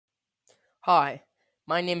Hi,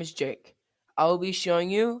 my name is Jake. I will be showing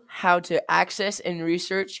you how to access and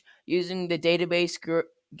research using the database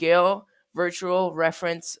Gale Virtual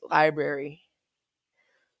Reference Library.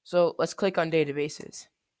 So let's click on databases.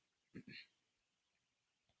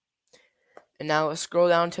 And now let's scroll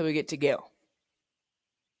down until we get to Gale.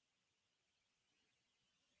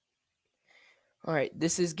 Alright,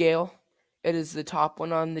 this is Gale. It is the top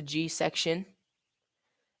one on the G section.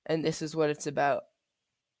 And this is what it's about.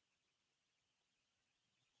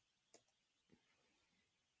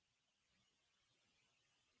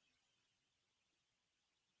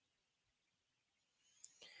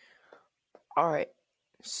 Alright,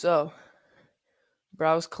 so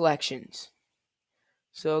browse collections.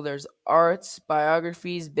 So there's arts,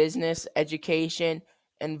 biographies, business, education,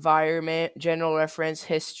 environment, general reference,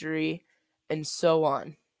 history, and so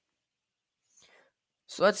on.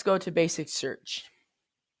 So let's go to basic search.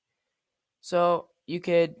 So you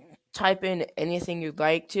could type in anything you'd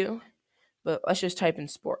like to, but let's just type in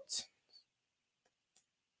sports.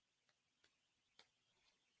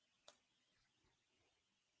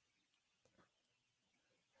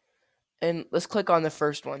 And let's click on the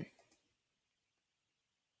first one.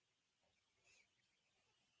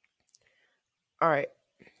 All right.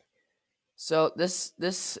 So this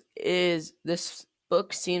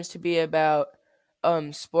book seems to be about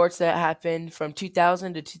sports that happened from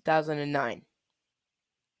 2000 to 2009.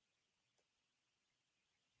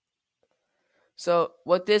 So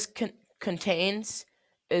what this contains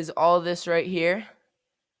is all this right here.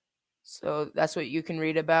 So that's what you can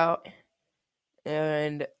read about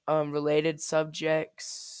and related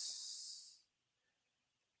subjects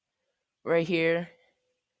right here.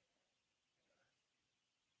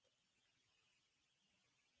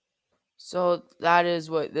 So that is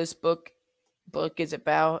what this book is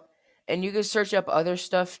about. And you can search up other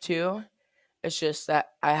stuff too. It's just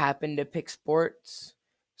that I happen to pick sports.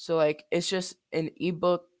 So like it's just an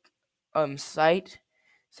ebook site.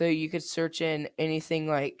 So you could search in anything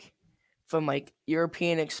like from like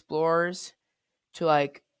European explorers to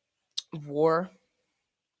like war.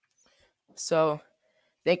 So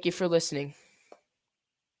thank you for listening.